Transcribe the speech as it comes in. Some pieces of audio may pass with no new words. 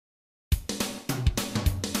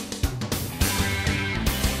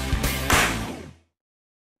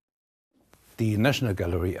Die National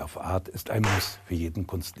Gallery of Art ist ein Muss für jeden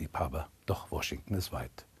Kunstliebhaber. Doch Washington ist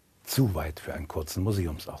weit. Zu weit für einen kurzen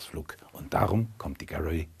Museumsausflug. Und darum kommt die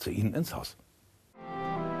Gallery zu Ihnen ins Haus.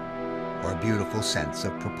 Or a beautiful sense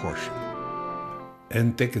of proportion.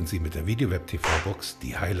 Entdecken Sie mit der Video-Web-TV-Box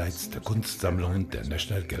die Highlights der Kunstsammlungen der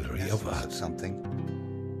National Gallery of Art.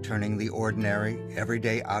 Turning the ordinary,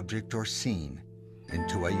 everyday object or scene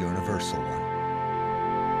into a universal one.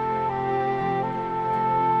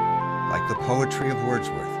 Like the poetry of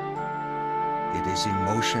Wordsworth, it is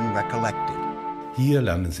emotion recollected. Hier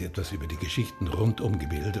lernen Sie etwas über die Geschichten rund um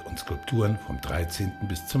Gemälde und Skulpturen vom 13.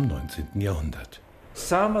 bis zum 19. Jahrhundert.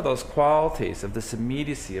 Some of those qualities of this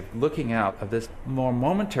immediacy of looking out of this more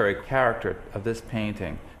momentary character of this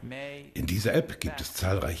painting. In dieser App gibt es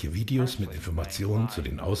zahlreiche Videos mit Informationen zu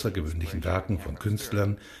den außergewöhnlichen Werken von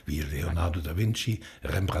Künstlern wie Leonardo da Vinci,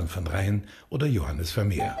 Rembrandt van Rijn oder Johannes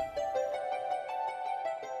Vermeer.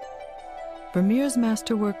 Vermeer's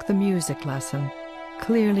masterwork, The Music Lesson,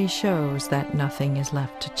 clearly shows that nothing is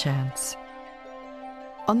left to chance.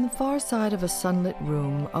 On the far side of a sunlit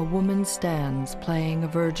room, a woman stands playing a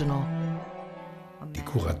virginal. Die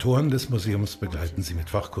Kuratoren des Museums begleiten Sie mit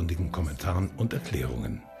fachkundigen Kommentaren und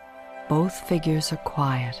Erklärungen. Both figures are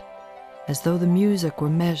quiet, as though the music were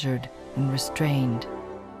measured and restrained.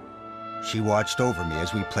 She watched over me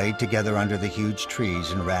as we played together under the huge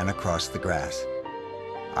trees and ran across the grass.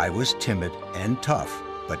 I was timid and tough,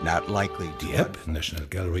 but not likely to. Die App National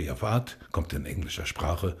Gallery of Art kommt in englischer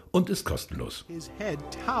Sprache und ist kostenlos. His head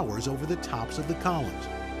towers over the tops of the columns.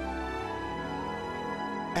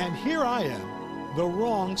 And here I am, the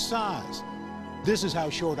wrong size. This is how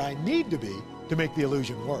short I need to be to make the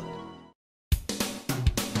illusion work.